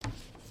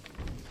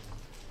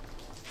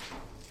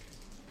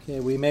Okay,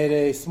 we made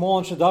a small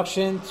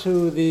introduction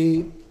to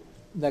the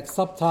next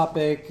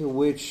subtopic,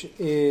 which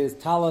is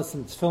talis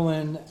and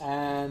tefillin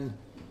and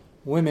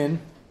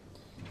women.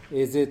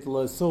 Is it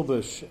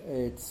l'silbush?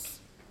 It's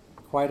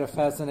quite a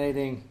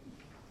fascinating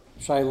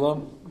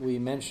shayla. We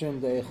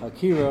mentioned a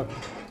hakira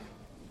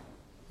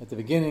at the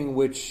beginning,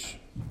 which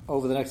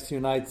over the next few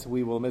nights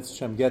we will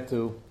mitzvah get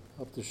to.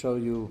 Hope to show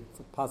you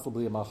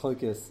possibly a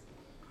machlokes,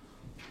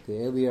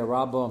 the Elia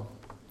Rabbah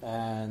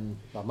and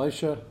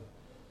Ramosha.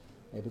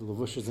 Maybe the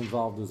Levush is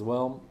involved as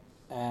well.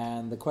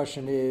 And the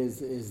question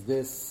is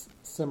this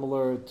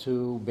similar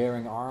to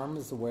bearing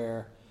arms,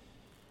 where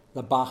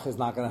the Bach is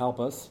not going to help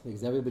us?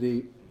 Because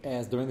everybody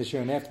asked during the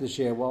share and after the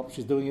share, well,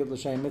 she's doing it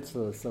l'shem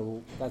mitzvah,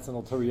 so that's an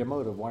ulterior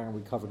motive. Why aren't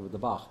we covered with the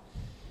Bach?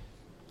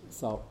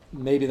 So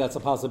maybe that's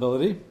a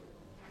possibility.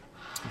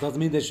 It doesn't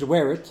mean they should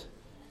wear it.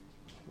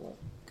 We'll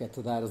get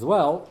to that as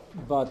well,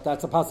 but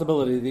that's a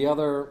possibility. The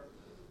other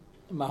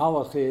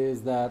mahalach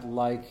is that,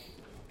 like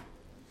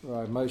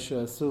Moshe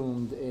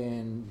assumed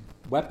in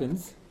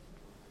weapons,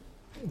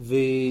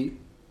 the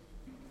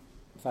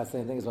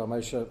fascinating thing is Rav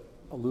Moshe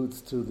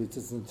alludes to the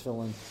tzitzit and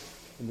tefillin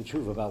in the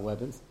truth about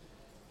weapons,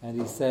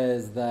 and he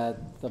says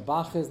that the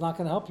Bach is not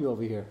going to help you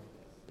over here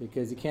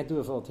because you can't do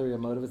it for ulterior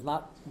motive. It's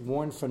not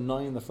worn for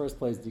noi in the first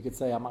place. You could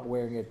say, I'm not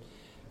wearing it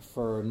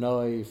for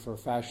noi, for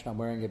fashion, I'm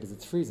wearing it because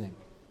it's freezing.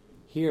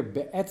 Here,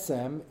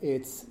 be'etzem,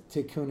 it's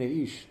tikkun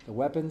ish, the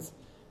weapons,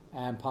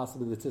 and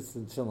possibly the tzitzit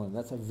and tefillin.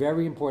 That's a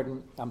very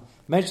important, I'm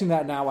mentioning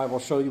that now, I will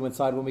show you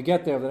inside when we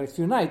get there over the next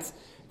few nights.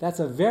 That's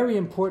a very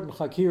important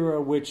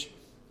chakira, which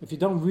if you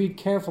don't read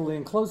carefully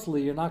and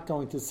closely, you're not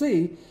going to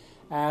see,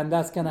 and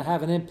that's going to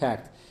have an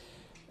impact.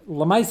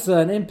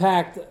 Lamaisa, an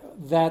impact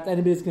that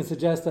anybody's going to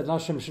suggest that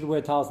Nashim should wear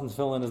talis and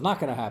tefillin is not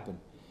going to happen.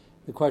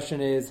 The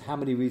question is, how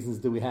many reasons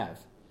do we have?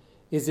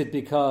 Is it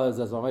because,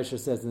 as Ramesha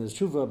says in his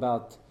tshuva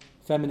about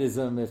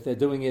feminism, if they're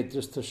doing it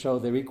just to show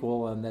they're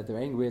equal and that they're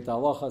angry at the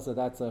halacha, so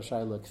that's a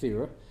shayla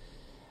kfira.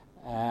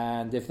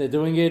 And if they're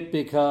doing it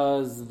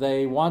because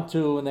they want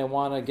to and they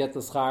want to get the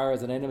schar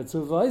as an eina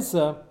mitzvah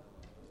isa,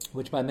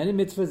 which by many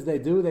mitzvahs they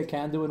do, they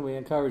can do, and we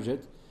encourage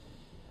it.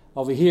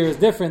 Over here is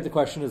different. The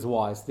question is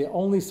why. So the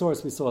only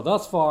source we saw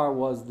thus far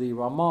was the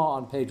Ramah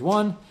on page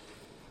 1,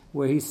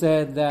 where he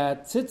said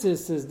that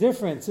tzitzis is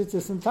different,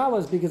 tzitzis and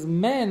talis, because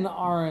men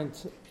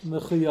aren't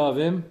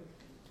mechiyavim,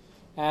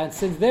 and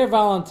since they're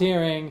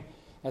volunteering,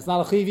 it's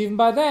not a chiv even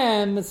by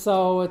them,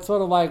 so it's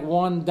sort of like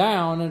one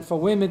down. And for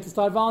women to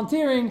start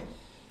volunteering,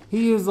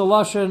 he used the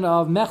lashon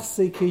of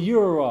mechsi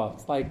kiyura.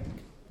 It's like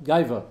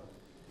gaiva.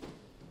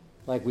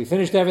 Like we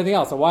finished everything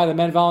else. So why are the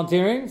men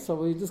volunteering? So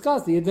we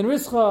discussed the Yidin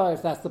Rischa,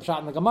 if that's the pshat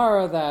in the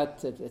Gemara,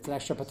 that it's an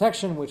extra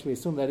protection, which we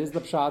assume that is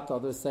the pshat.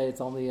 Others say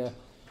it's only a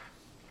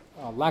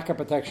lack of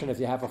protection if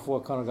you have a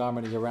four-corner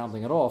garment and you're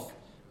rounding it off.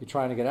 You're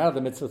trying to get out of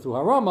the mitzvah through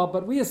harama,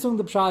 but we assume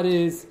the pshat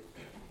is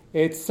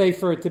it's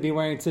safer to be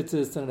wearing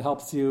tzitzis and it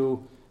helps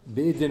you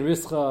b'idin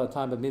rischa,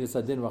 time of midas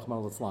adin, rachman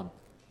al-islam.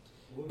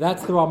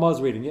 That's the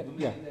Ramah's reading.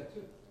 Yeah.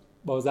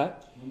 What was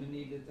that? Women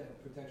need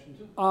protection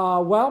too?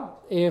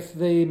 Well, if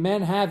the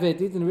men have it,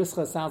 idin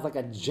rischa sounds like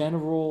a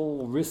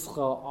general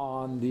rischa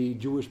on the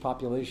Jewish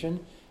population.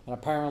 And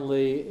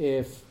apparently,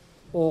 if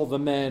all the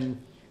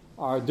men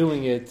are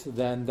doing it,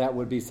 then that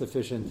would be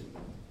sufficient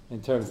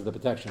in terms of the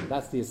protection.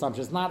 That's the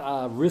assumption. It's not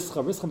a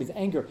rischa. Rischa means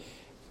anger.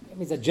 It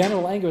means a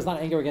general anger is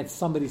not anger against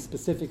somebody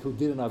specific who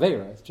did an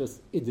avera. It's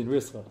just idin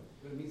rischa.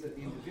 But it means that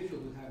the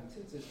individual who's having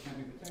tzitzis can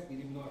be protected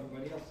even though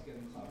everybody else is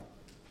getting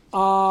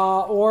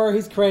caught. Or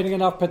he's creating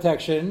enough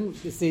protection.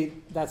 You see,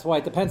 that's why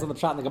it depends on the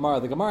pshat in the Gemara.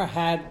 The Gemara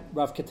had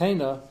Rav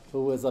Ketena,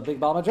 who was a big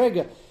Baal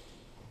Madrega,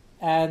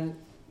 and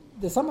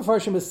the some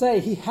Mepharshim would say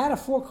he had a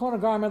four-corner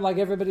garment like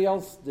everybody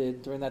else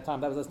did during that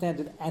time. That was a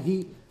standard, and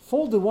he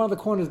folded one of the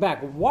corners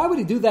back. Why would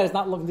he do that? He's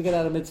not looking to get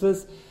out of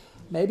mitzvahs.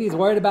 Maybe he's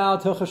worried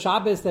about Hilchah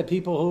Shabbos, that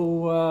people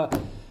who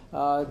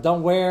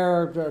don't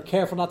wear or are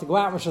careful not to go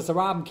out, Rosh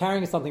Hashanah,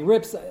 carrying something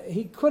rips.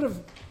 He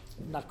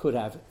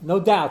no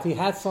doubt, he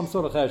had some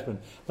sort of cheshbon.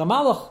 The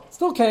Malach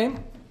still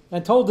came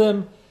and told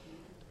him,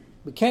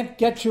 we can't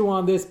get you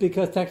on this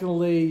because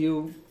technically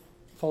you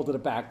folded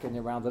it back and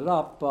you rounded it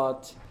up,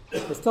 but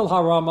it's still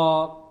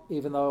harama,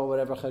 even though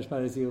whatever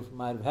cheshbon you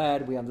might have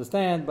had, we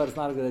understand, but it's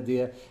not a good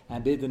idea,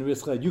 and bid and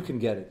rischa, you can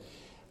get it.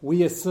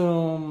 We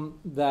assume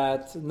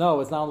that,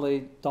 no, it's not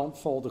only don't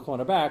fold the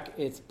corner back,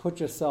 it's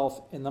put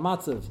yourself in the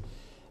matzav.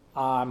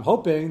 I'm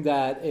hoping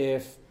that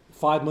if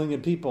 5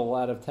 million people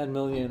out of 10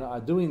 million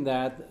are doing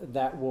that,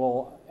 that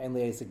will, and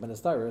the asik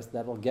ministaris,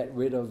 that will get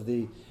rid of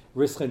the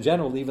risk in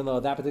general, even though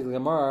that particular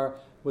Gemara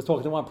was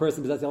talking to one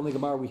person, because that's the only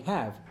Gemara we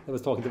have that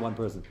was talking to one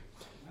person.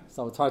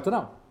 So it's hard to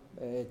know.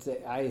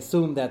 I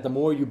assume that the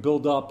more you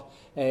build up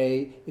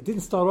it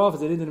didn't start off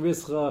as it didn't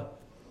risk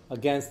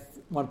against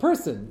one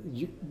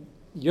person.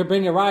 You're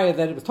bringing a riot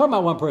that it was talking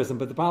about one person,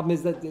 but the problem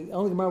is that the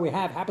only Gemara we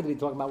have happened to be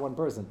talking about one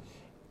person.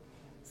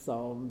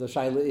 So the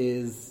shaila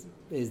is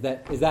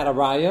that a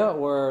raya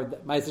or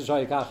ma'aser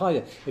shaya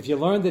kachaya? If you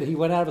learn that he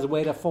went out of his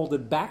way to fold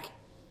it back,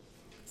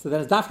 so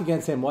then it's dafka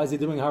against him. Why is he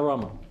doing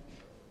harama?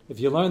 If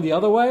you learn the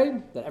other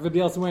way, that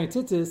everybody else is wearing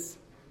tzitzis,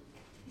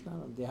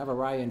 they have a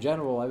raya in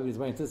general, everybody's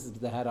wearing tzitzis,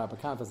 but they had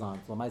apakantas on.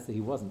 So Lamaisa,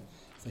 he wasn't.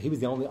 So he was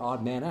the only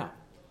odd man out.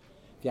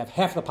 If you have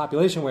half the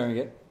population wearing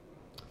it,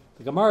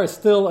 the Gemara is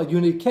still a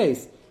unique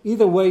case.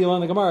 Either way you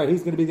learn the Gemara,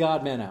 he's going to be the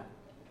odd man out.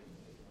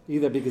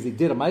 Either because he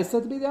did a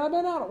Maisa to be the odd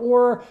man out,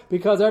 or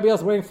because everybody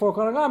else is wearing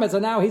four-corner garments,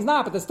 and now he's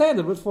not, but the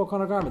standard was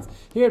four-corner garments.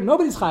 Here,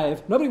 nobody's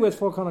chayiv, nobody wears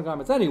four-corner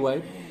garments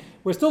anyway.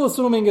 We're still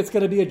assuming it's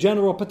going to be a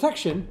general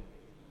protection,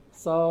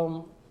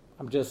 so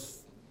I'm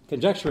just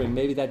conjecturing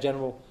maybe that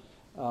general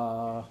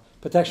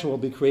protection will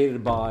be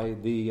created by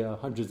the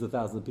hundreds of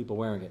thousands of people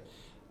wearing it.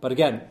 But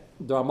again,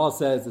 the Ramah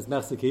says it's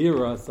Mechse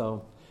Keira,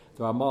 so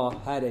the Ramah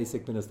had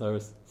Asik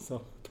Ministers,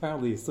 so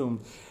apparently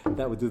assumed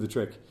that would do the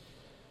trick.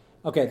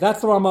 Okay,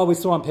 that's the Ramah we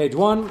saw on page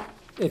 1.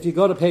 If you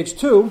go to page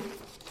 2,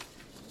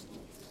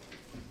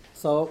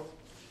 so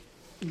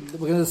we're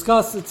going to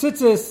discuss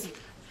tzitzis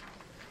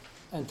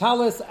and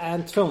talis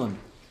and tefillin.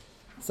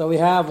 So we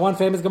have one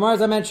famous Gemara,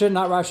 as I mentioned,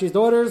 not Rashi's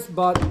daughters,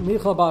 but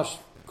Michal Bash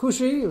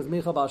Kushi, it was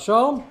Michal Bash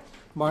Shom,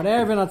 Mar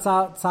Ervin at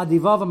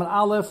Tzadivav and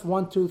Aleph,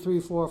 1, 2, 3,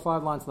 4,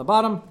 5 lines on the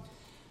bottom.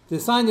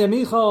 Desanya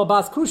Michal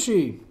Bas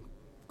Kushi,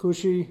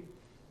 Kushi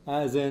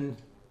as in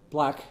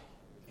black.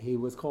 He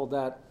was called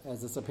that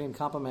as a supreme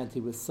compliment.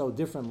 He was so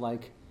different,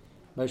 like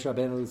Moshe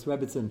Rabbeinu's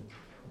Rebbitzin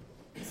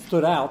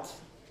stood out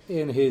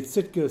in his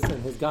sitkus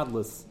and his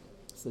godless.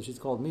 So she's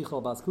called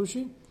Michal Bas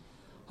Kushi.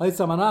 The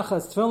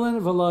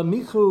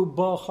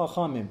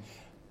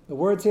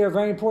words here are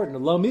very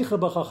important. Lo micha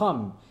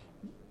b'chacham.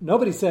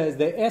 Nobody says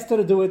they asked her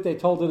to do it, they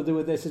told her to do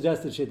it, they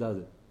suggested she does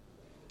it.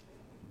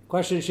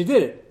 Question is, she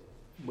did it.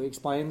 We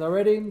explained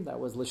already, that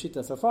was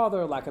Lashitas her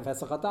father, lack of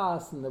Hesach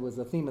Hadas, and there was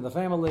a theme in the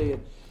family.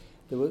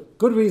 There were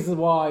good reasons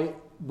why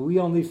we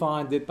only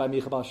find it by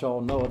Micha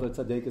Bashal, no other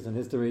tzaddikas in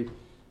history.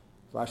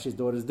 Rashi's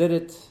daughters did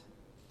it.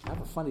 I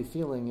have a funny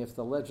feeling if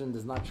the legend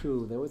is not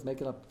true, they're always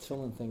making up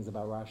tefillin things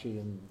about Rashi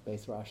and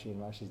base Rashi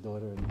and Rashi's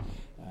daughter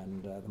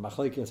and the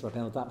Machlekes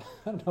Rabbeinu Tam.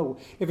 I don't know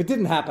if it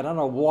didn't happen. I don't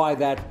know why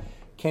that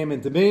came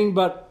into being,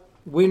 but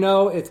we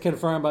know it's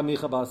confirmed by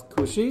Micha Bas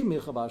Kushi,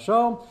 Micha Bas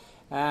Shom,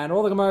 and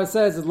all the Gemara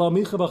says is Lo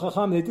Micha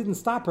B'Chacham. They didn't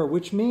stop her,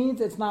 which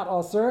means it's not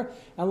Aser,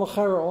 and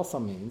L'chera also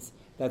means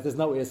that there's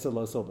no Isser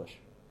Lo Silbush.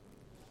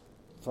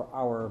 For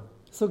our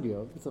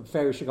sugyo, it's a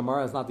fair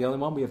Gemara. It's not the only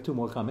one. We have 2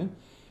 more coming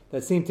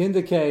that seem to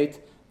indicate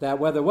that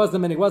whether it was the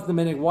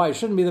minig, why it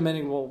shouldn't be the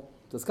minig, we'll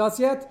discuss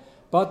yet,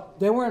 but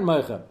they weren't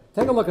meicha.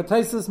 Take a look at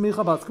Taisus,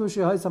 Micha Bas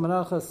Kushi, Haisa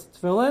Menachas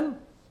Tefillin,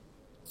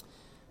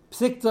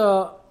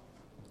 Psikta,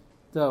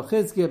 the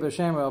Chizkiya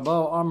B'Shem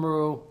Rabo,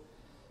 Amru.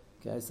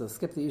 Okay, so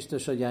skip the Ishta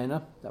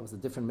Shayena. That was a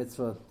different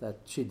mitzvah that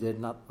she did,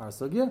 not our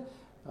sugya.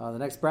 The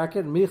next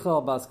bracket,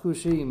 Michal Bas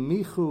Kushi,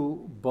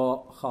 Michu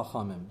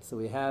B'Chachamim. So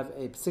we have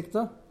a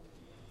Psikta,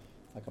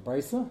 like a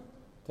brisa.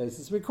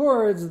 Taisus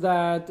records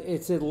that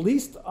it's at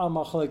least a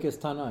machlekes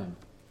Tanaim.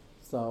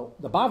 So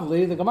the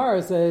Bavli, the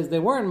Gemara says they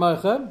weren't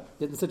meicha,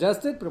 didn't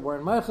suggest it, but it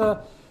weren't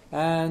meicha,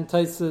 and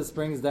Taisus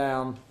brings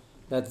down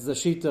that it's a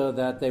shita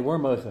that they were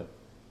meicha.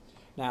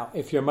 Now,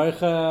 if you're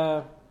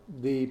meicha,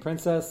 the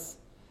princess,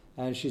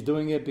 and she's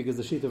doing it because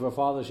the shita of her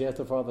father, she asked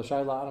her father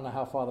Shaila, I don't know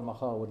how far the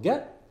machal would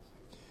get,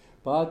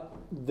 but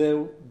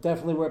there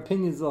definitely were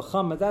opinions of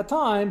Chum at that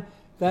time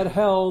that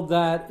held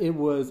that it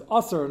was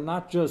usher,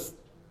 not just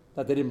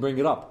that they didn't bring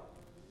it up.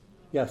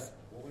 Yes?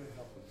 What would it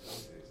help in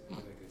those days? I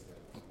guess that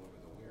women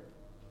don't wear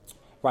it.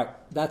 Right.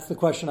 That's the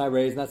question I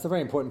raised, and that's a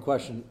very important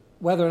question.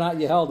 Whether or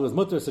not you held was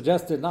mutter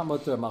suggested, not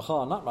mutter,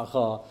 macha, not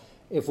macha.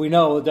 If we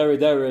know the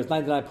deri is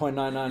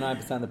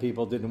 99.999% of the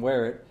people didn't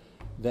wear it,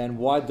 then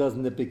why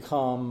doesn't it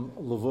become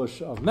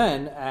levush of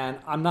men? And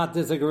I'm not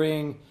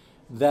disagreeing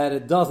that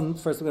it doesn't.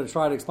 First, we're going to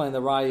try to explain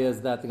the raya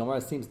is that the Gemara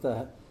seems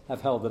to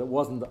have held that it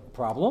wasn't a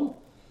problem.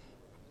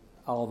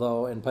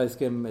 Although in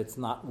Peskim it's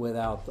not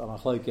without a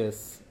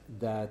machlekes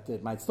that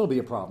it might still be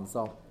a problem.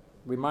 So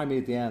remind me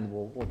at the end,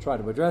 we'll try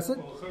to address it.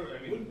 Well,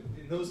 I mean,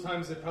 in those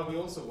times it probably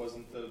also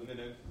wasn't the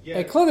minute. Yeah.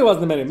 It clearly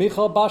wasn't the minute.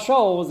 Michal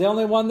Bashal was the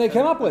only one they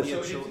came up with.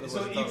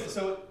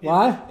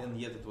 Why?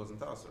 And yet it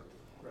wasn't Aser.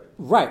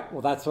 Right.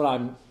 Well, that's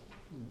what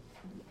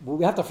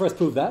we have to first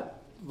prove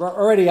that.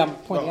 Already I'm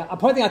pointing out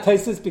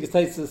Taisus because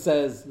Taisus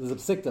says there's a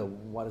psikta.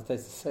 Why does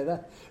Taisus say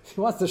that? He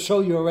wants to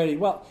show you already.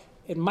 Well,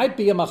 it might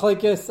be a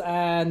machlekes,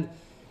 and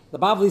the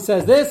Bavli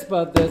says this,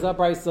 but there's a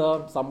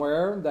brisa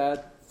somewhere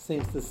that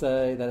seems to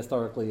say that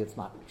historically it's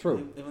not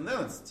true. Even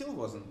then, it still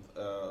wasn't.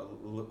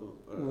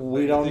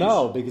 We don't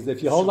know, because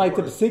if you hold like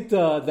the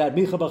Pesikta that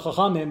Micha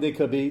B'Chachamim, there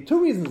could be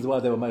 2 reasons why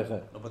they were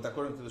Meicha. No, but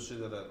according to the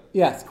Shida that...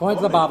 Yes, according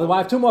to the Bavli. Well, I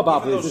have 2 more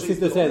Bavlis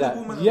to say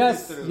that.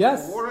 Yes,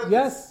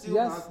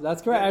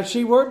 that's correct. And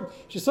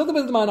she stood there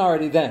with the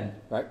minority then,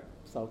 right?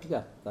 So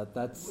yeah,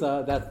 that's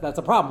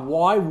a problem.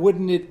 Why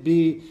wouldn't it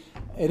be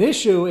an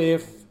issue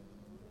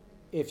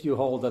if you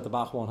hold that the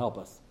Bach won't help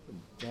us?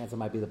 The answer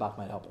might be the Bach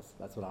might help us.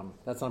 That's what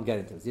I'm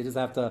getting to. So you just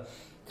have to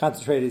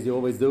concentrate as you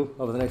always do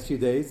over the next few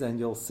days, and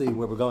you'll see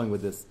where we're going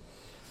with this.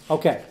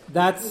 Okay,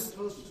 that's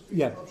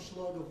yeah.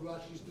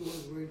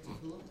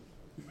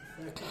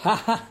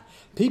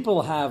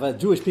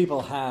 Jewish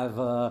people have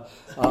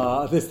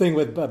this thing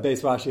with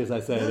Beis Rashi, as I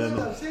said. No,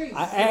 And I'm saying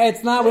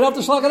it's not. We don't have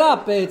to slug it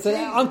up. It's an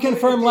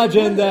unconfirmed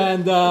legend,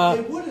 and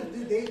they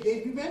wouldn't.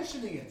 They'd be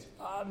mentioning it.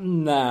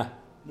 nah.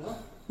 No.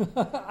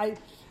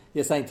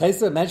 You're saying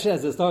Taisa mentioned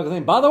as a historical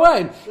thing. By the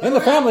way, in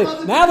the family,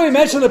 now that we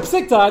mentioned the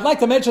Psikta, I'd like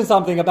to mention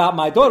something about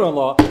my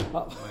daughter-in-law.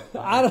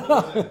 I don't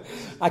know.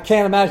 I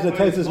can't imagine the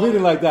Taisa's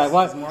reading like that.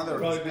 Why? His mother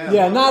was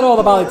Yeah, not all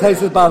the Bali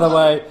Taisas, by the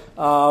way,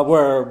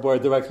 were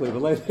directly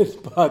related.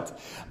 But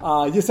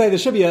you say there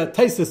should be a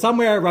Taisa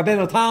somewhere.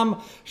 Rabbeinu Tam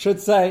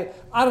should say,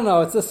 I don't know,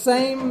 it's the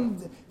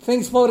same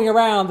things floating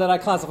around that I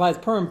classify as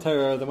Purim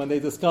Torah, that when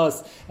they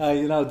discuss, did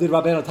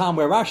Rabbeinu Tam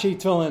wear Rashi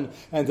tefillin,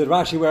 and did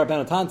Rashi wear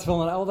Rabbeinu Tam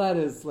tefillin? All that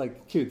is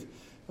like cute.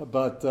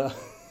 But the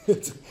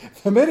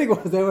meaning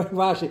was they were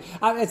Rashi.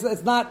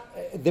 It's not,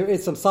 there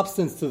is some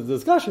substance to the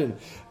discussion.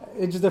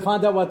 It's just to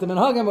find out what the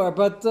Minhagim were.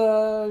 But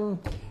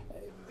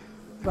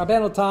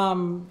Rabbeinu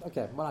Tam,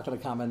 okay, we're not going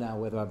to comment now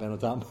whether Rabbeinu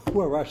Tam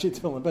were Rashi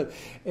tefillin, but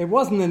it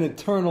wasn't an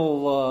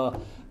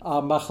internal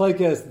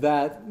machlekes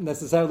that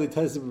necessarily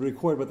tells you to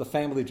record what the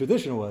family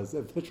tradition was.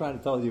 If they're trying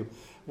to tell you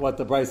what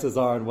the brises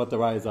are and what the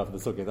rayas are for the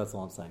sukkah, that's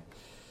all I'm saying.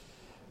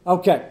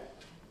 Okay,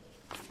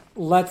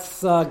 let's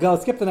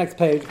skip the next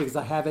page because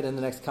I have it in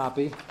the next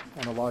copy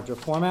in a larger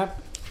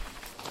format.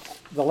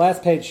 The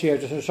last page here,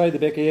 just to show you the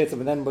Birkei Yosef,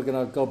 and then we're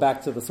going to go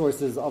back to the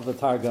sources of the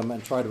Targum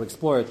and try to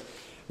explore it.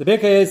 The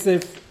Birkei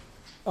Yosef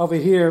over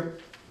here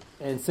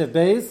in Siv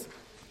Beis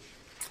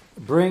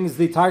brings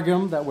the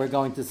Targum that we're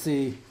going to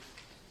see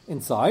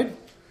inside.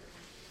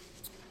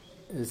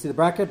 You see the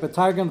bracket?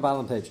 Betargum,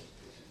 bottom page.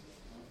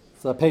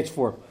 So page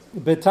 4.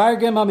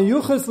 Betargum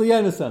amiyuchas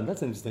liyenesan.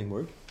 That's an interesting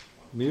word.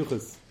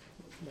 Miyuchas.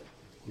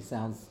 He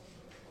sounds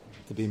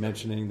to be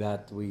mentioning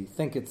that we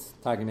think it's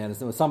Targum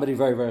Yenesan. It was somebody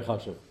very, very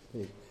chashuv.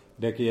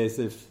 Birkei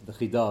Yosef, the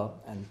Chida,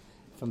 and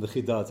from the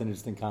Chida, it's an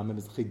interesting comment,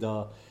 is the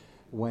Chida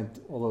went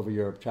all over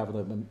Europe,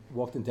 traveled and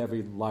walked into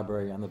every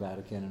library on the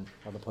Vatican and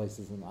other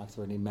places in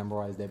Oxford, and he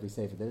memorized every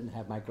sefer. They didn't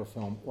have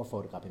microfilm or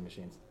photocopy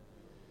machines.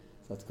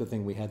 So that's a good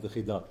thing we had the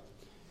Chida.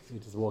 He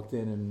just walked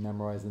in and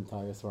memorized the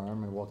entire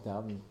Swarm and walked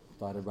out and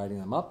started writing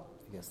them up.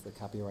 I guess the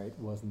copyright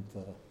wasn't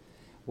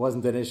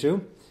an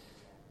issue.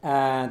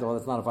 And, well,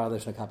 it's not a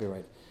violation of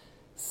copyright.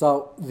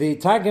 So, the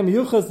Targum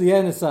Yuchas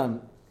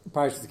Liyenesan,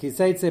 Parashas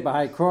Kiseitze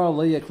B'hai Kro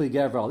Liyakli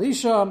Gever Al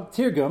Isha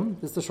Tirgum.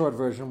 This is the short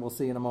version. We'll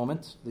see in a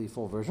moment the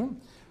full version.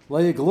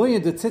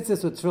 Liyagluyin de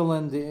tzitzis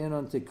u'tfilin de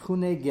inon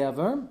tikune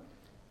gever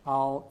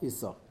al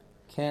isa.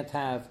 Can't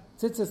have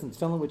tzitzis and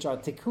tefillin which are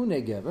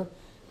tikune gever.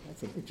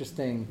 That's an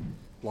interesting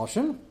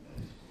lashon.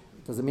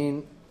 Does it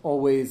mean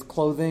always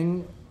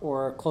clothing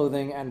or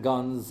clothing and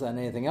guns and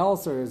anything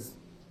else, or is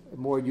it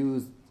more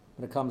used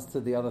when it comes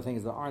to the other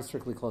things that aren't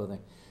strictly clothing?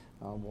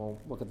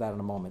 We'll look at that in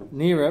a moment.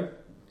 Nira.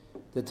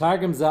 The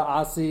Targum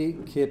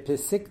Za'asi ki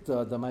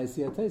Pesikta the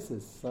Ma'asiyah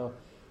Tesis. So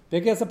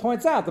Birkei Yosef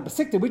points out the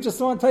Pesikta we just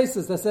saw in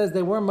Tesis that says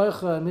they were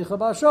Mecha and Micha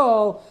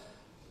Bashol.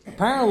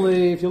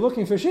 Apparently, if you're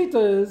looking for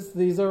Shitas,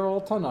 these are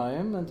all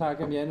Tanaim, and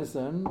Targum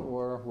Yenesan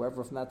or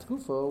whoever from that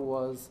Tkufa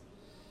was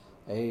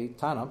a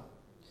Tana.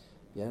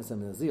 Yenesan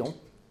and Azil.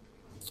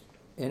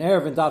 In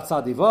Erev and Daf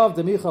Sadivav,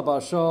 the Micha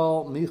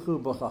Bashol Michu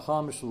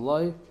B'Chacham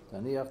Shloi.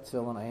 Taniach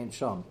tefillin ain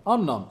sham.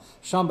 Amnam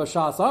sham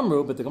b'shas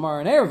amru, but the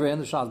Gemara in Eruvin,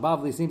 the Shas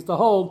Bavli seems to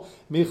hold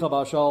micha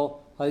b'shal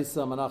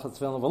haisa manachas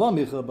tefillin v'lo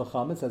micha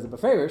b'cham. It says it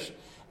b'ferish,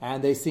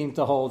 and they seem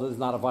to hold that it's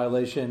not a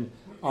violation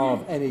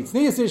of any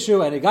tznius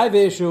issue, any gaiva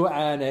issue,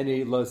 and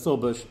any lo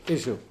silbush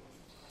issue.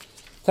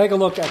 Take a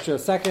look at your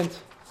second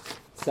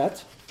set.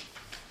 It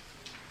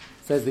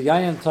says the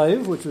Yayin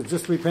Taiv, which was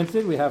just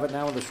reprinted. We have it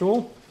now in the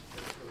shul.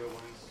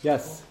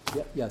 Yes.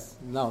 Yes.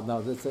 No.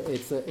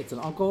 It's an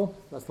uncle.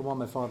 That's the one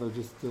my father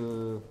just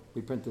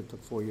reprinted.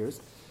 Took 4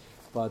 years,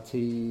 but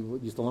he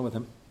used to learn with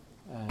him,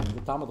 and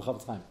the Talmud of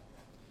Chofetz Chaim.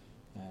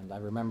 And I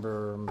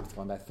remember it's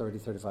going back 30,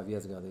 35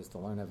 years ago. They used to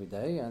learn every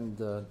day, and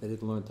they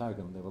didn't learn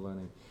Targum. They were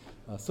learning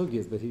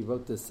sugyas. But he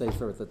wrote this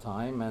sefer at the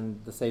time,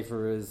 and the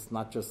sefer is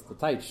not just the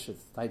taich.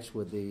 It's taich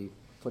with the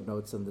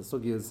footnotes and the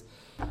sugyas.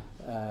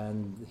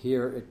 And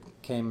here it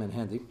came in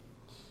handy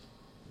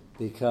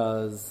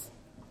because,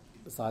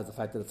 besides the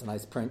fact that it's a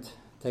nice print,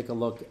 take a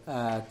look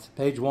at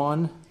page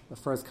 1, the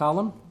first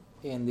column,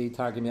 in the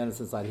Targum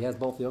Yenesan side. He has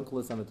both the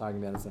Onkelos and the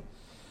Targum Yenesan.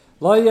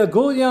 Lo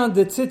yagulyan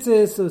de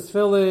tzitzis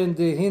usfilin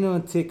de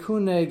hinun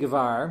tikune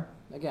gvar.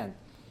 Again,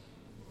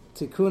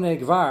 tikune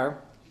gvar.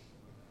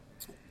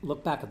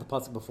 Look back at the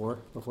pasuk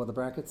before the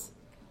brackets.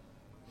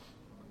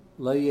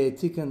 Lo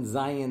yetikun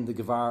zayin de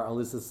gvar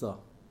alisasa.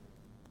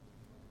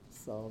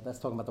 So that's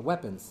talking about the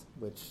weapons,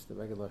 which the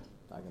regular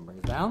Targum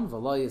brings down.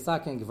 V'lo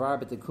yisaken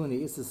gvar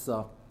b'tikuni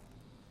isasa.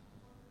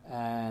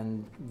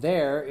 And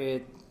there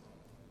it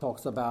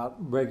talks about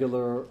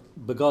regular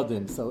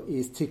begadim. So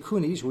is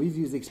tikunish, we've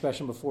used the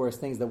expression before as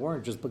things that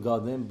weren't just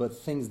begadim, but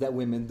things that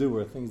women do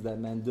or things that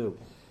men do.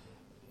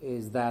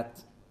 Is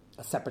that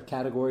a separate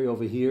category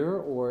over here,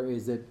 or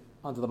is it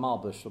under the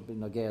malbush? It'll be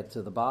nogea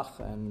to the bach,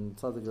 and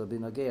something will be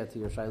nogea to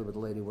your shayla with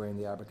the lady wearing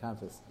the arba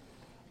kanfas.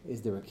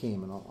 Is there a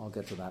keem? And I'll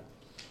get to that.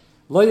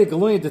 Lo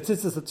yegaluyin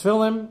detzitzis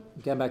tefillin.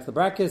 Again, back to the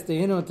brackets.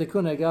 Dehinu and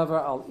tikun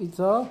gavar al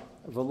ita.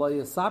 V'lo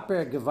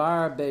yisaper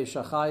gavar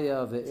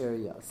be'shachaya ve'ir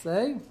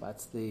yaseh.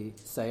 That's the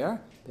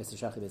sayer.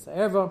 Be'shachi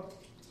be'sa'erva.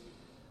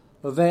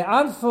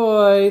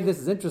 Ve'anfoy. This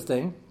is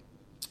interesting.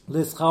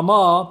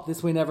 Lischama.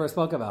 This we never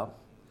spoke about.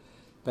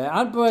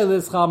 Ve'anfoy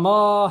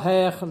lischama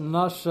hech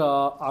nasha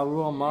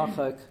aru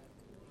machak.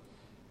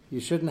 You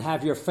shouldn't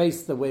have your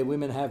face the way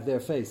women have their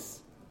face.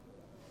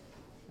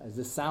 Does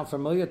this sound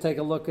familiar? Take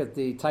a look at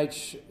the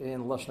taich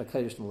in Lashon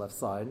HaKodesh on the left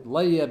side.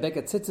 Leia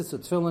beka tzitzis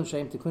u'tfilin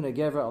sheim tikuna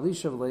gever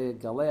alishav leia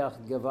galeach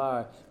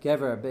gevar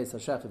gever beis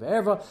hashach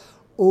ve'erva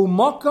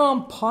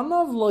u'makam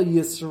panav lo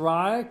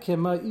yisrai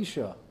kema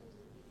isha.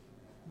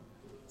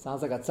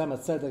 Sounds like a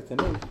Tzemach Tzedek to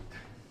me.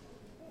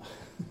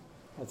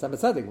 A Tzemach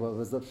Tzedek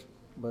was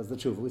the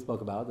tshuva we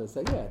spoke about. They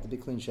said, to be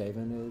clean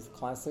shaven is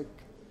classic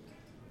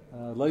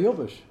lo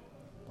yobush.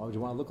 Why would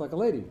you want to look like a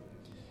lady?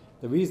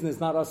 The reason it's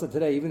not also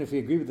today, even if we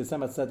agree with the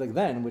Tzemach Tzedek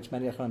then, which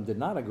many Acharonim did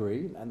not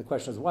agree, and the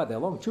question is why? They're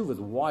long tshuvas.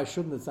 Why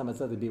shouldn't the Tzemach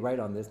Tzedek be right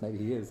on this? Maybe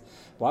he is.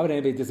 Why would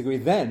anybody disagree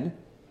then?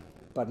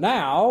 But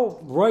now,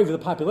 roiv the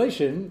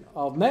population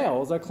of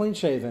males are clean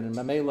shaven. And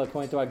Mamela,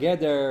 according to our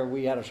Geder,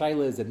 we had a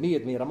Shailas at me, a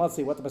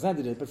Matzi, what the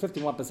percentage is, but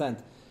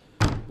 51%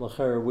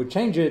 L'cher would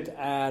change it,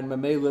 and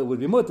Mamela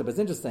would be mutter. But it's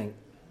interesting.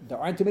 There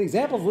aren't too many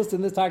examples listed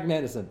in this Targum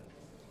Medicine.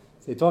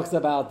 So he talks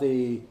about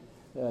the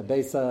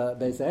Beisa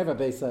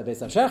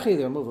Shechi,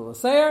 the removal of the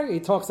Seir. He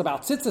talks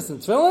about tzitzis and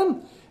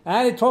tefillin,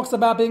 and he talks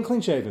about being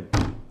clean shaven.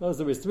 Those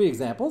are his three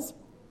examples.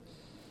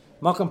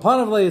 That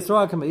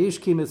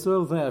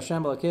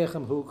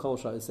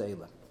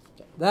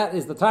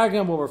is the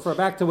Targum. We'll refer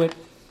back to it.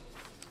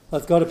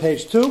 Let's go to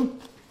page 2.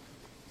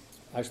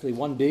 Actually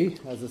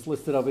 1b, as it's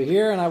listed over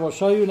here, and I will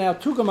show you now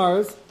two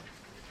Gemaras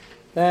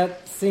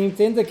that seem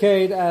to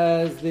indicate,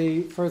 as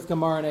the first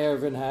Gemara in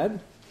Eruvin had,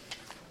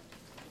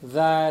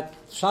 that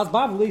Shas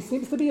Bavli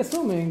seems to be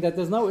assuming that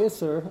there's no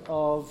Isser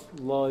of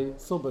Loi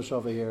Silbush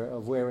over here,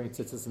 of wearing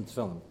tzitzis and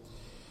tefillin.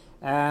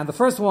 And the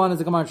first one is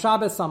the Gemara in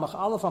Shabbos, Samach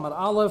Aleph, Amad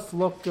Aleph,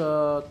 look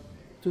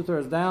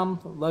 2/3 down,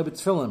 Loi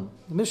B'Tefillin.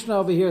 The Mishnah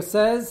over here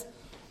says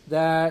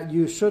that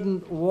you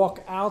shouldn't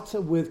walk out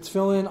with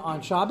tefillin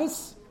on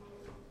Shabbos,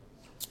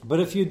 but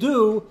if you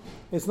do,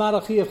 it's not a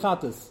Chiyuv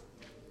Chatas.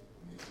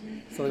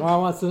 So the Gemara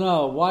wants to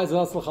know, why is it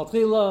also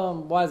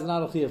Chatchila? Why is it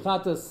not a Chiyuv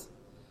Chatas?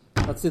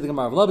 Let's see the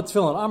Gemara. Lo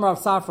b'tefillin, Amar of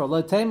Safra,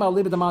 lo tema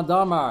li b'daman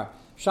damar,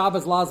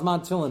 Shabbos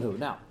lazman tefillin hu.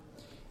 Now,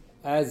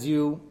 as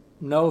you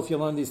know, if you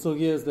learn these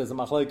sugyas, there's a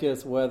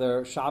machlokes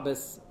whether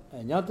Shabbos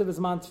and Yontiv is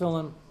man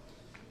tefillin,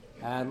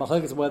 and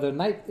machlokes whether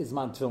night is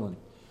man tefillin.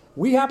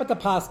 We happen to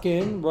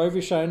paskin, Rov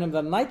Rishonim,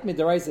 the night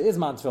midaraisa is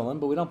man tefillin,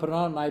 but we don't put it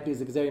on at night because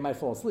the Gezeri might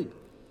fall asleep.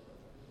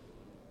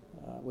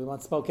 We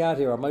once spoke out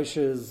here,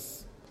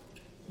 Moshe's,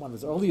 one of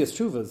his earliest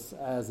shuvas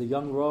as a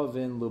young Rov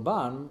in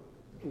Luban,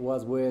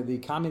 was where the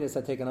communists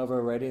had taken over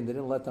already and they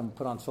didn't let them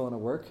put on tefillin at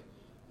work.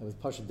 It was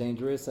pasha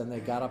dangerous, and they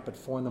got up at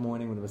 4 a.m.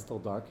 when it was still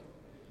dark,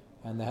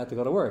 and they had to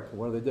go to work.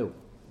 What do they do? You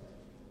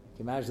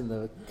can imagine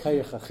the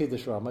Kayach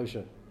HaChidush Rav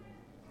Moshe.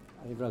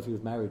 I don't even know if he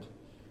was married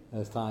at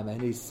this time.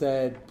 And he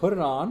said, put it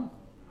on.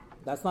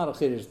 That's not a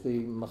Chiddush.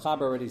 The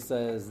Mechaber already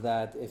says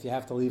that if you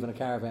have to leave in a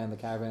caravan, the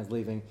caravan's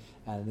leaving,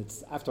 and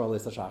it's, after all,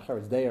 it's a shachar.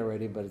 It's day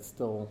already, but it's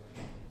still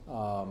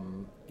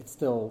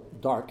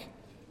dark.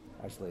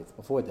 Actually, it's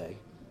before day.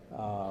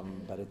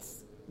 But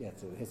it's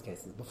in his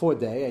case, it's before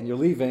day, and you're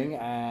leaving,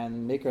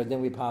 and Mikra then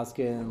we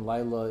paskin,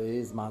 Laila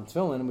is man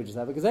tefillin, we just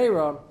have a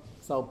gezerah,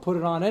 so put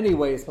it on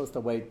anyway. You're supposed to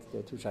wait. There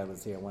are two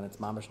shilas here, when it's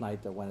mamash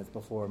night or when it's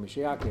before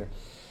Mishiach here.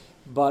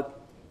 But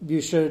you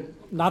should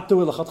not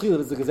do it l'chatchila,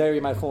 because the gezerah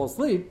you might fall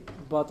asleep.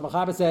 But the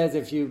Mechaber says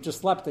if you just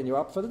slept and you're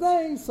up for the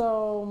day,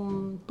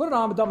 so put it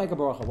on, but don't make a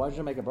bracha. Why should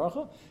you make a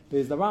bracha?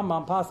 Because the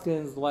Rambam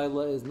paskins,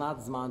 Laila is not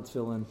zman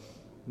tefillin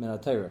min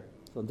ha-Torah.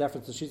 So in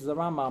deference to Shittas the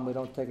Rambam, we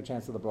don't take a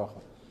chance of the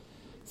bracha.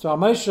 So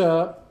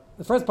Moshe,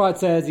 the first part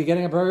says, you're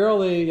getting up very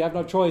early, you have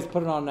no choice,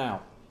 put it on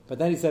now. But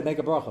then he said, make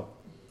a bracha.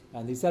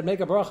 And he said,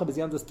 make a bracha because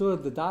he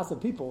understood the das of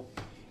people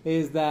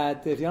is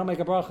that if you don't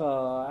make a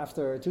bracha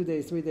after 2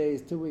 days, 3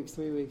 days, 2 weeks,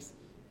 3 weeks,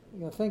 you're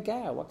going to think,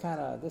 what kind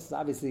of, this is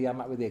obviously, I'm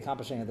not really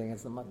accomplishing anything.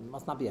 It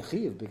must not be a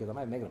chiv because I'm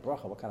not making a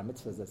bracha. What kind of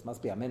mitzvah is this? It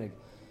must be a minig.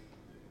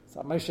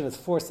 So Moshe in his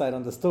foresight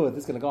understood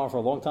this is going to go on for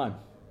a long time.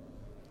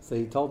 So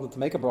he told them to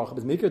make a bracha,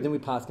 but Mikra, then we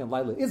pass him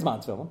lightly. Is man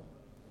tefillin.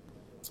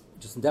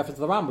 Just in deference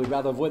to the Ram, we'd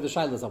rather avoid the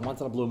shilas on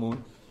once in a blue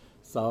moon.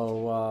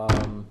 So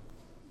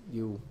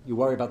you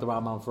worry about the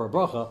Rambam for a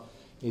bracha.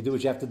 You do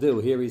what you have to do.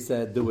 Here he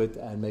said, do it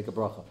and make a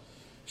bracha.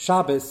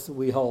 Shabbos,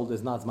 we hold,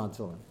 is not Zman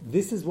Tefillin.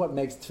 This is what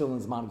makes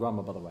Tefillin Zman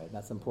Grama, by the way.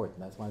 That's important.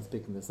 That's why I'm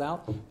speaking this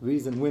out. The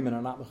reason women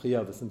are not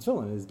Mechiyavos in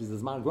Tefillin is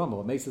because Zman Grama.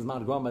 What makes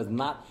Zman Grama is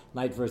not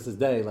night versus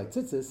day like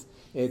Tzitzis.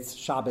 It's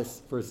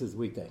Shabbos versus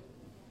weekday.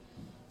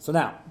 So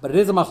now, but it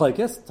is a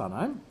machlekes,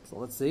 Tanaim. So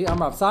let's see.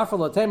 Amar of Safra,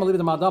 L'teim, L'ibid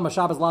Ma'adam,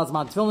 Shabbos La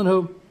Zman Tefillin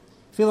Hu.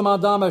 Filim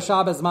Ma'adam,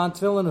 Shabbos Zman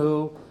Tefillin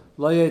Hu.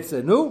 Lo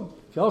Yetzenu.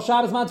 If you hold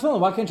Shabbos Zman Tefillin,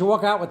 why can't you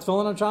walk out with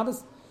Tefillin on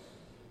Shabbos?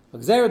 You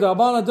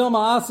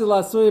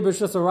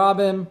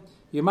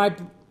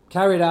might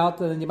carry it out,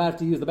 and then you might have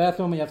to use the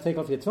bathroom, and you have to take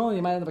off your tefillin,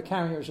 you might end up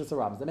carrying your Rishus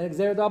Harabim. They made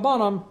Gzeir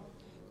D'Abanan,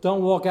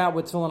 don't walk out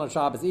with tefillin on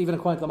Shabbos, even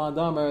according to the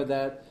Mandamer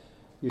that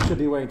you should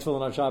be wearing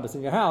tefillin on Shabbos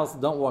in your house,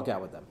 don't walk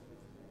out with them.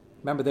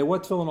 Remember, they wore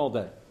tefillin all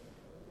day.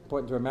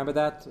 Important to remember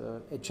that.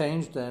 It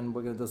changed, and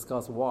we're going to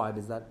discuss why,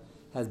 because that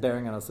has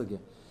bearing on our sugya.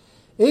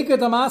 Ika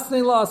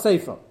damasni la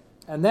seifa.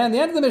 And then the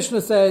end of the Mishnah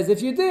says,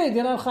 if you did,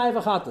 you're not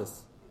chayiv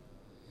achatas.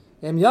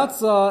 Im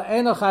yatsa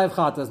eno chayiv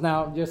chatas.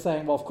 Now, you're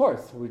saying, well, of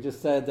course, we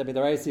just said that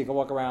midaraisa you can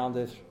walk around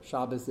if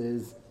Shabbos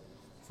is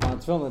not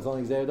tefillin, it's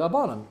only Gzeir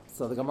D'Abanan.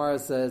 So the Gemara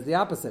says the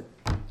opposite.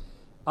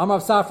 Amar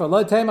Safra,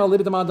 lo tema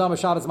libid mandam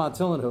Shabbos man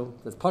tefillin hu.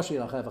 That's pashi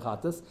no chayiv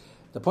achatas.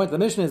 The point of the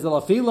Mishnah is the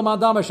lafil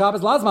mandam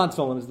Shabbos lazman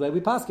tefillin is the way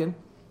we paskin.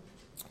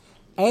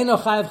 Eno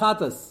chayiv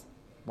chatas.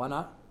 Why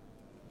not?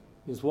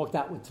 You just walked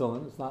out with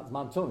tefillin. It's not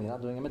man tefillin. You're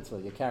not doing a mitzvah.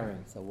 You're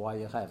carrying. So why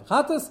you chayiv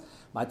chatas?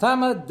 My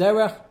tama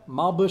derech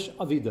malbush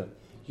avida.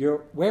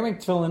 You're wearing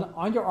tefillin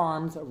on your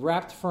arms,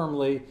 wrapped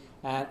firmly,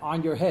 and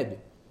on your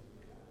head.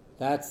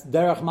 That's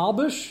derech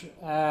malbush,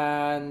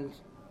 and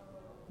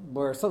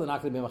we're certainly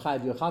not going to be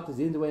machayiv yochatas.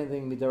 You didn't do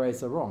anything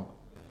midaraisa wrong.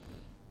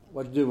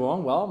 What did you do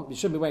wrong? Well, you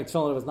shouldn't be wearing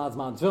tefillin if it's not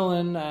zman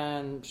tefillin,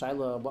 and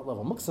shaila what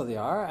level muksa they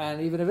are,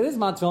 and even if it is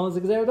zman tefillin, it's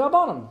a gzeir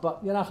d'Abanan,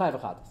 but you're not chayiv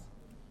yochatas.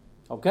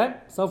 Okay?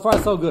 So far,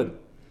 so good.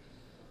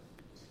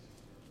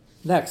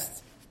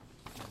 Next.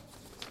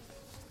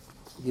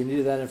 You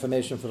needed that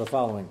information for the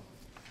following.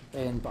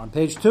 And on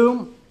page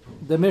 2,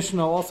 the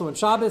Mishnah also in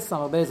Shabbos,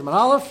 Samar Beis and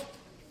Aleph.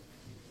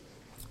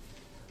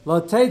 Lo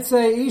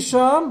teitze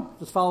isha,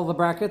 just follow the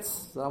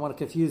brackets. I don't want to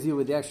confuse you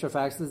with the extra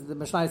facts. The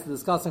Mishnah is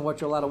discussing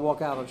what you're allowed to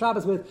walk out on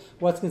Shabbos with,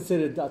 what's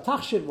considered a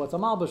tachshit, what's a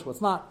malbush,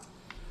 what's not.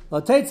 Lo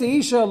teitze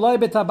isha lo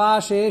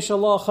betaba she'esha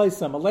lo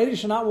chaysam. A lady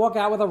should not walk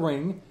out with a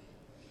ring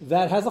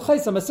that has a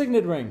chaysam, a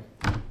signet ring.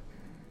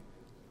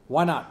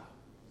 Why not?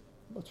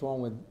 What's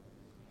wrong with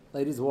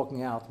ladies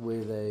walking out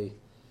with a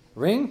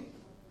ring?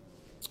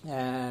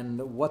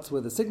 And what's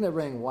with a signet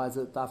ring? Why is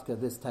it dafka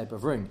this type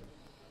of ring?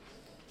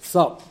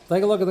 So,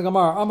 take a look at the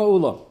Gemara. Amma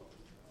Ula.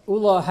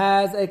 Ula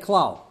has a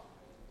klal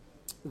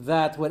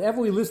that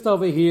whatever we list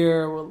over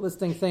here, we're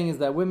listing things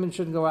that women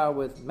shouldn't go out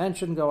with, men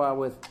shouldn't go out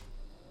with.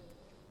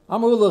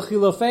 Amma Ula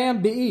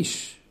chilofeim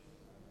beish,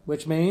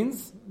 which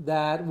means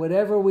that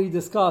whatever we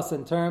discuss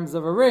in terms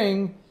of a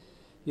ring,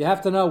 you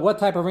have to know what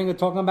type of ring we're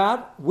talking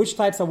about, which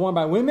types are worn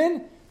by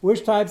women,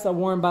 which types are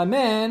worn by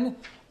men,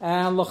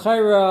 and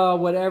l'chaira,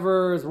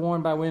 whatever is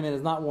worn by women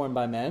is not worn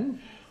by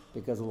men,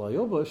 because of lo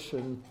yilbush,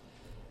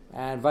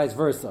 and vice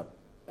versa.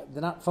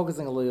 They're not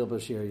focusing on lo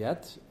yilbush here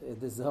yet.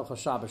 This is Hilchos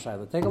Shabbos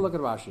Shaila. Take a look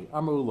at Rashi.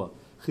 Amar Ula.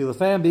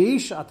 Chilafeim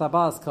beish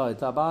atabas kai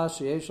tabas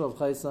sheyesh lov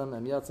chaysam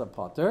em yatsa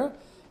potter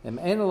em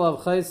ein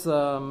lov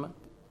chaysam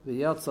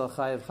v'yatsa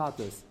chayiv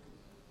chatas.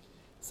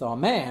 So a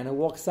man who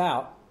walks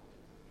out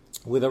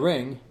with a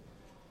ring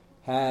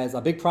has a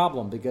big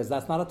problem because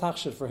that's not a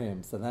tachshit for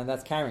him. So then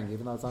that's carrying,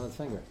 even though it's on his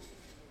finger.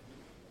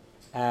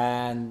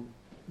 And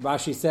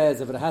Rashi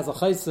says if it has a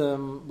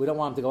chaysim, we don't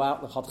want him to go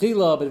out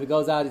l'chatchila, but if he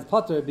goes out, he's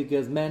potter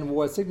because men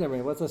wore a signet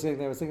ring. What's a signet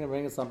ring? A signet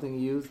ring is something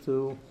you use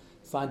to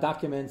sign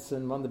documents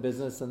and run the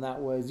business, and that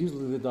was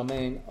usually the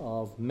domain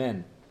of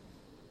men.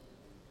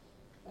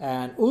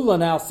 And Ula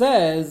now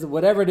says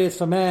whatever it is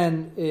for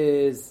men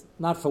is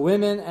not for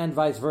women, and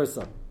vice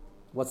versa.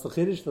 What's the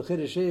chiddush? The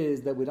chiddush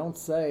is that we don't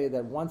say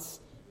that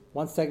once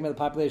one segment of the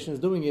population is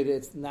doing it,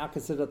 it's now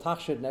considered a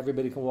tachshit, and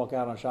everybody can walk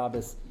out on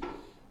Shabbos,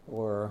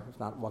 or if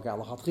not walk out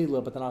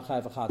l'chatchila, but they're not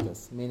chayiv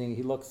achatas. Meaning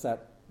he looks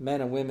at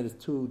men and women as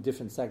two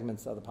different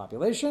segments of the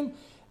population,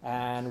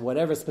 and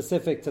whatever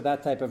specific to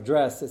that type of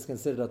dress is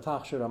considered a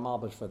tachshit or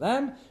malbush for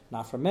them,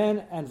 not for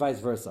men, and vice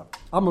versa.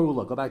 Amar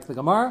Ula, go back to the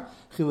Gemara.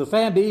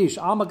 Chilufeim beish,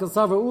 alma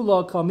kasavar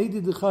Ula, ka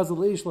midi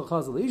d'chazal ish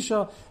l'chazal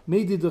isha,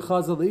 midi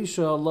d'chazal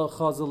isha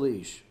l'chazal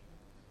ish.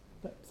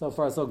 So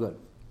far, so good.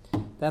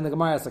 Then the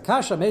Gemara has a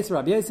kasha, Meser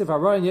Rabbi Yosef,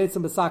 Haroyan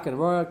Yetzim B'sakin.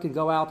 Roya can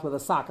go out with a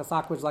sock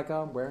which is like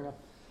wearing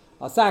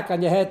a sack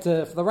on your head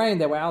for the rain.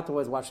 They were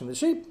outdoors watching the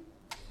sheep.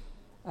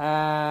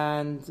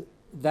 And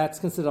that's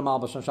considered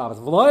malbush on Shabbos.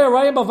 V'loya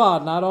Rayim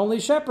Bavad, not only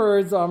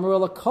shepherds,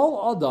 Amrula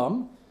Kol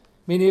Adam,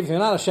 meaning if you're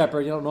not a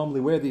shepherd, you don't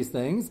normally wear these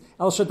things.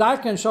 El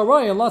Shadarka and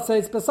Sharoyan, let's say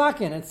it's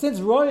B'sakin. And since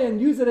Royan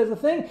use it as a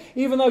thing,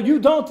 even though you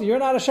don't, you're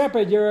not a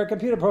shepherd, you're a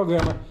computer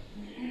programmer.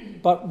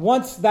 But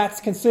once that's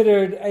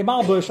considered a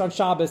malbush on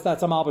Shabbos,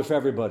 that's a malbush for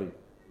everybody.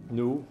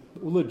 No.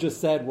 Ula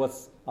just said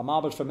what's a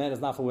malbush for men is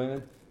not for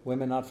women,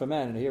 women not for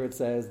men. And here it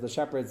says the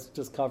shepherds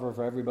just cover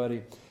for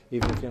everybody,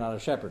 even if you're not a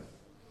shepherd.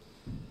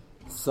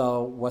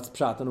 So what's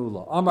pshat and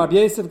Ula? Am Rabbi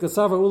Yosef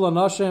Kasavar Ula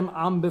Noshem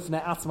Am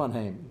Bifnei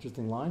Atzmanheim.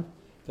 Interesting line.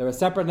 They're a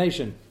separate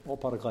nation, all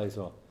part of Klal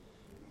Yisrael.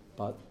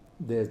 But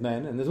there's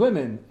men and there's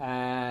women.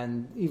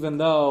 And even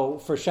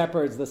though for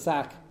shepherds the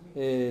sack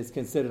is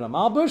considered a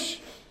malbush,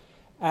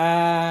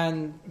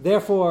 and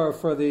therefore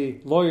for the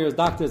lawyers,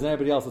 doctors, and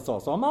everybody else it's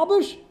also a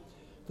malbush.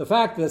 The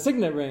fact that the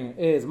signet ring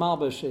is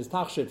malbush, is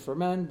tachshit for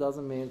men,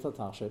 doesn't mean it's a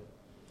tachshit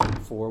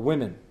for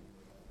women.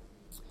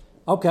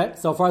 Okay,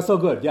 so far so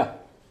good, yeah.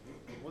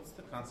 What's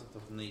the concept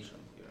of nation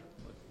here?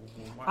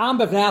 Like, Am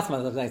b'fnei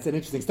atzman. It's an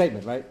interesting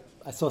statement, right?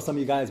 I saw some of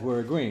you guys were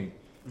agreeing.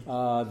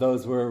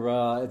 Those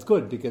were, it's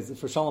good because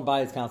for Shalom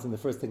Bayis counseling, the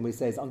first thing we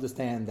say is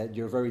understand that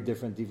you're very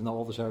different, even though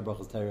all the Shara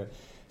Brachos Torah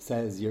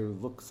says you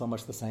look so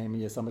much the same,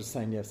 you're so much the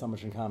same, you have so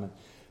much in common.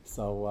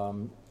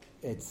 So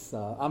it's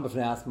Am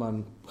b'fnei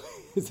atzman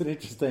is an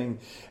interesting,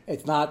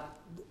 it's not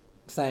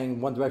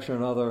saying one direction or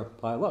another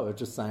by low. It's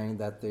just saying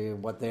that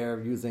what they're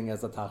using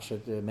as a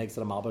tachshit makes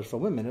it a malbush for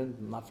women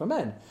and not for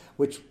men,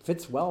 which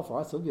fits well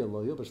for us. Lo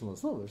yilbush and lo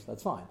silbush.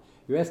 That's fine.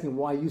 You're asking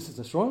why use is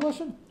a strong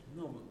lashon?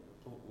 No,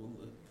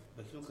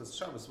 but Hilchas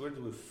Shabbos, where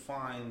do we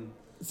find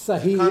So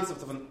the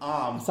concept of an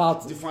arm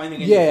defining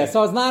anything? Yeah,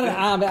 so it's not an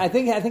arm. I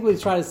think what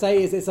he's trying to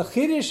say is it's a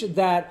chiddush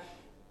that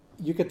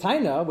you could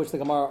taina, which the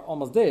Gemara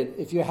almost did,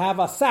 if you have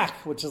a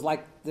sack, which is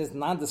like this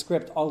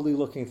nondescript, ugly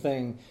looking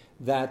thing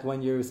that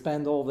when you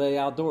spend all day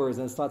outdoors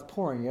and it starts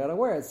pouring, you got to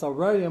wear it. So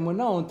Rayim were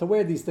known to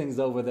wear these things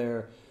over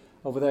their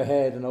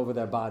head and over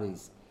their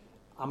bodies.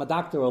 I'm a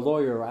doctor, a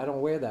lawyer, I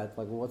don't wear that.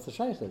 Like, well, what's the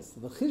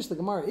shaykhis? The chiddush the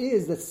Gemara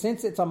is that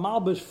since it's a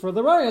malbush for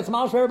the Rayim, it's a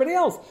malbush for everybody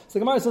else. So the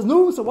Gemara says,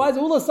 no, so why is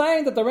Ula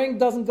saying that the ring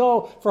doesn't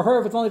go for her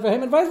if it's only for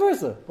him and vice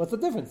versa? What's the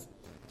difference?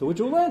 To which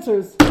Ula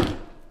answers,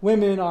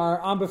 women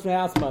are am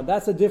b'fnei atzman.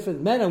 That's a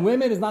difference. Men and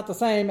women is not the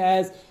same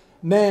as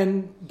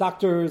men,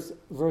 doctors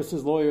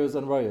versus lawyers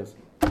and royas.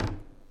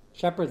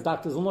 Shepherds,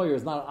 doctors, and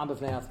lawyers, not am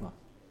b'fnei atzman.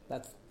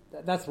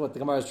 That's what the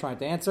Gemara is trying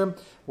to answer.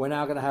 We're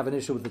now going to have an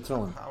issue with the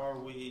tefillin.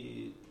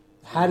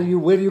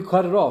 Where do you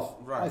cut it off?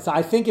 Right. So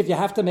I think if you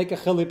have to make a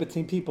chiluk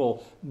between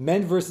people,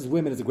 men versus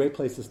women is a great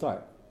place to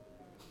start.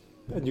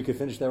 And you can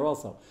finish there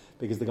also.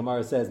 Because the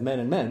Gemara says men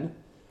and men,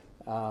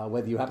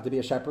 whether you happen to be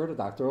a shepherd, a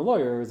doctor, or a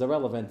lawyer, is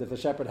irrelevant. If a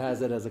shepherd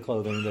has it as a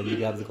clothing, then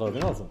you have the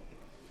clothing also.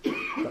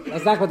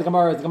 That's not what the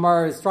Gemara is. The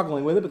Gemara is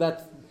struggling with it, but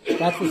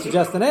that's the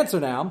suggested answer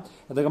now.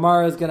 And the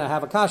Gemara is going to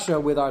have a kasha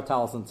with our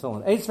talis and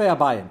tefillin. Eitzvei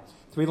abayim.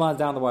 3 lines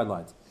down the wide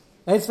lines.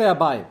 Eitzvei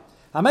abayim.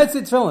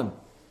 Hametzit tefillin.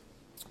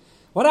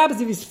 What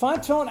happens if you find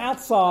tefillin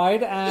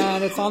outside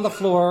and it's on the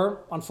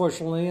floor,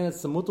 unfortunately, and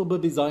it's a mutal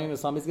b'bizayin, or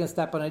somebody's going to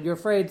step on it, you're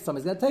afraid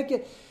somebody's going to take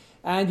it,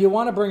 and you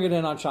want to bring it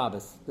in on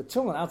Shabbos. The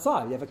tefillin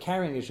outside, you have a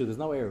carrying issue, there's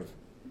no eruv.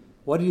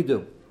 What do you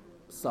do?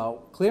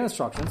 So, clear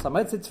instructions.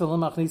 Hametzit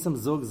tefillin machnisam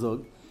zug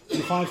zug.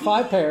 You find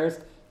 5 pairs,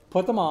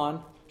 put them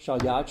on, shal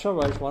yad shal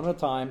rosh, one at a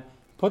time,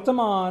 put them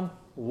on,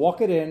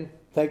 walk it in,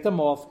 take them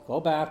off,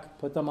 go back,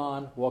 put them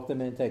on, walk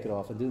them in, take it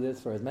off, and do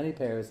this for as many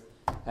pairs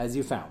as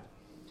you found.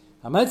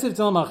 Oh, that's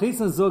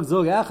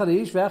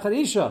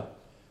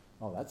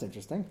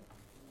interesting.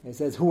 It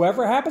says,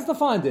 whoever happens to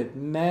find it,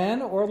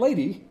 man or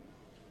lady,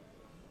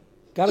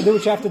 got to do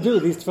what you have to do.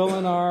 These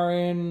tefillin are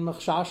in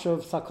machshash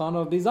of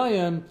sakana of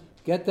bizayim,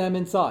 get them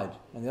inside.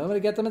 And the only way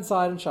to get them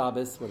inside on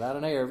Shabbos, without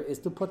an erev, is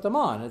to put them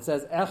on. It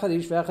says, echad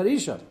ish ve'echad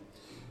isha.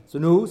 So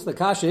the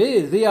kasha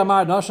is, the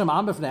amar nashim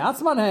am b'fnei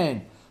atzman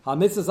hein.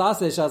 Ha-mitzvah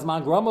asesh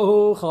azman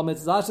gramahu,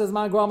 ha-mitzvah asesh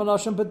azman grama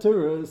nashim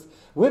peturas.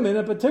 Women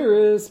are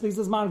peturas, speaks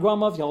azman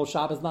grama, if your whole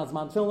Shabbos not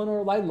azman tefillin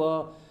or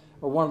laila,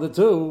 or one of the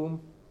two.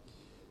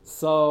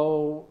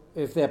 So,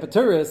 if they're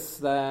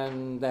peturas,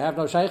 then they have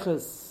no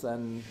shaykhis,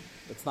 and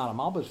it's not a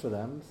malbush for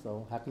them,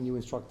 so how can you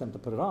instruct them to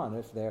put it on?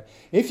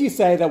 If you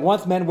say that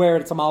once men wear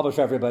it, it's a malbush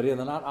for everybody, and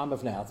they're not am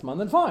b'fnei atzman,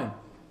 then fine.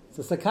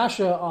 So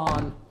sakasha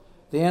on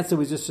the answer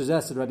we just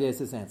suggested, Rabbi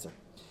Yosef's answer.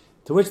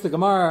 To which the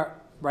Gemara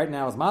right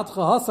now is matcha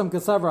hasam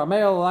kasavar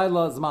ameil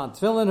laila zman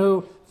tefillin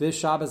hu this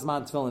Shabbos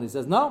zman tefillin. He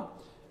says no.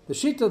 The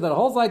shita that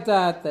holds like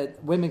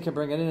that women can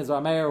bring it in is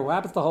Rameir, who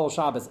happens to hold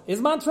Shabbos is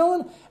man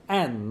tefillin,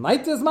 and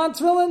night is man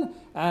tefillin,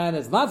 and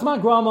it's not man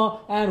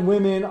grama, and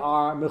women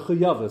are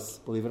mechuyavus,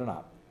 believe it or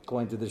not.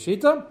 According to the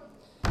shita,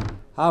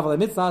 havale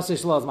mitzvah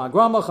shelo man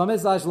grama,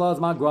 chamitzvah shelo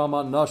man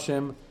grama,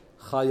 noshim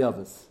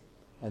chayavus.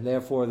 And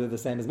therefore, they're the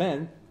same as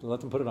men.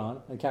 Let them put it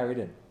on and carry it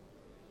in.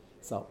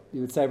 So,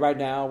 you would say right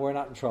now, we're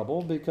not in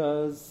trouble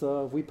because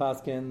if we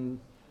paskin,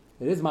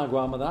 it is man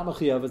grama, not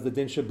mechiyav, as the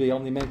din should be.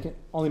 Only men can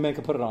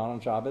put it on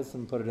Shabbos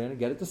and put it in and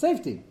get it to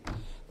safety.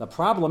 The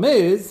problem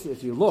is,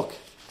 if you look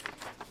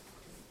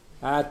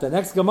at the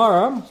next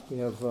Gemara, we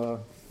have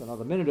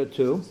another minute or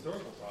two.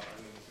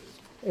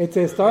 It's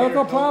a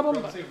historical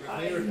problem.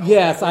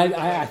 Yes,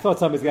 I thought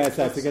somebody's going to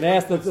say something.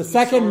 Ask the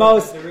second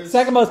most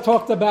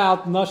talked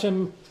about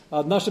Nashim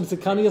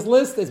Sikania's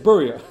list is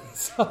Buria.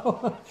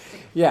 So,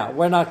 yeah,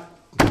 we're not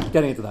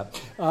getting into that.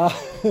 But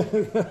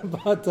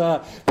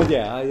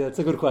yeah, it's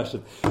a good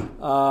question.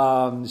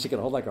 She can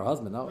hold like her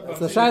husband. No,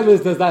 the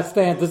shaila does that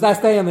stay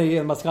in the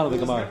Maskana of the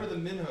Gemara? It was never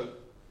the minhag.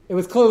 It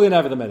was clearly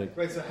never the minhag.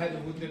 Right. So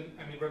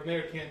Reb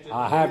Meir can't just.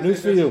 I have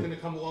news for you. Going to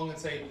come along and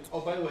say,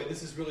 "Oh, by the way,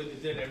 this is really the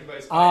din."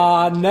 Everybody's.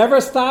 Never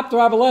stopped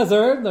Rabbi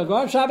Lezer. The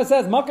Gemara Shabbos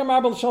says, "Makam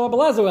Rabbi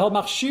Lezer who held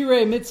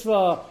machshirei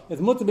mitzvah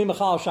is mutar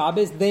b'machal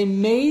Shabbos." They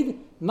made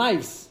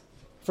knives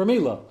for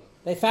Mila.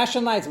 They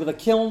fashioned knives with a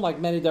kiln like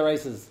many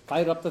deraces.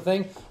 Fired up the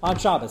thing on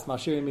Shabbos,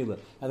 machshirei Mila.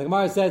 And the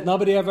Gemara says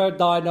nobody ever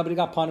died, nobody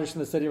got punished in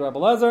the city of Rabbi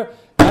Lezer.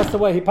 That's the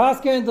way he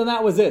paskined, and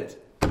that was it.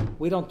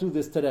 We don't do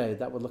this today.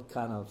 That would look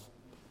kind of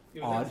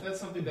odd. That's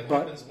something that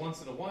happens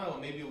once in a while.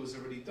 Maybe it was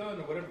already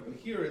done or whatever. But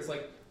here it's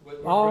like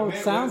Oh,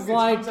 it sounds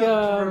like,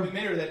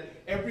 that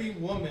every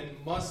woman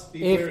must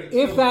be wearing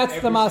if tefillin that's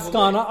every the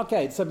single day. maskana,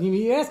 okay. So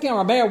you're asking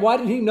Rameir, why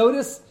did he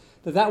notice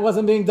that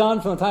wasn't being done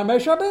from the time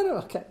of Moshe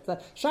Rabbeinu? Okay,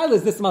 Shaila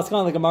is this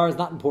maskana. The Gemara is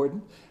not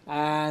important,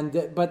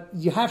 but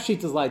you have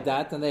shitas like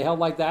that, and they held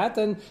like that.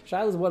 And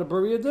Shaila is what a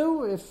Beria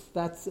do if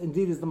that's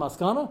indeed is the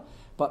maskana,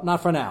 but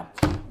not for now.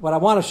 What I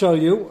want to show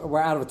you,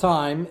 we're out of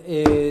time,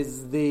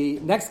 is the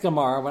next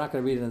Gemara. We're not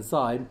going to read it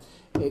inside.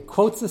 It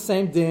quotes the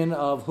same din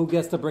of who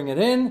gets to bring it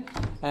in,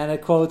 and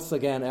it quotes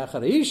again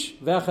Echad Ish,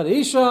 Ve'echad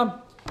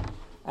Isha,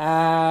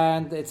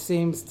 and it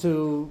seems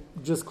to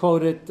just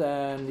quote it,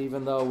 and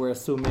even though we're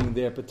assuming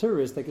they're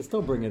Paturis, they can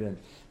still bring it in.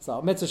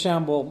 So Mitzvah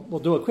Shem, we'll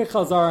do a quick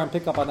Chazar and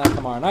pick up on that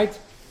tomorrow night.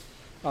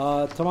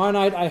 Tomorrow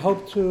night I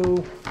hope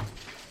to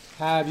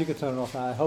have, you can turn it off now, I hope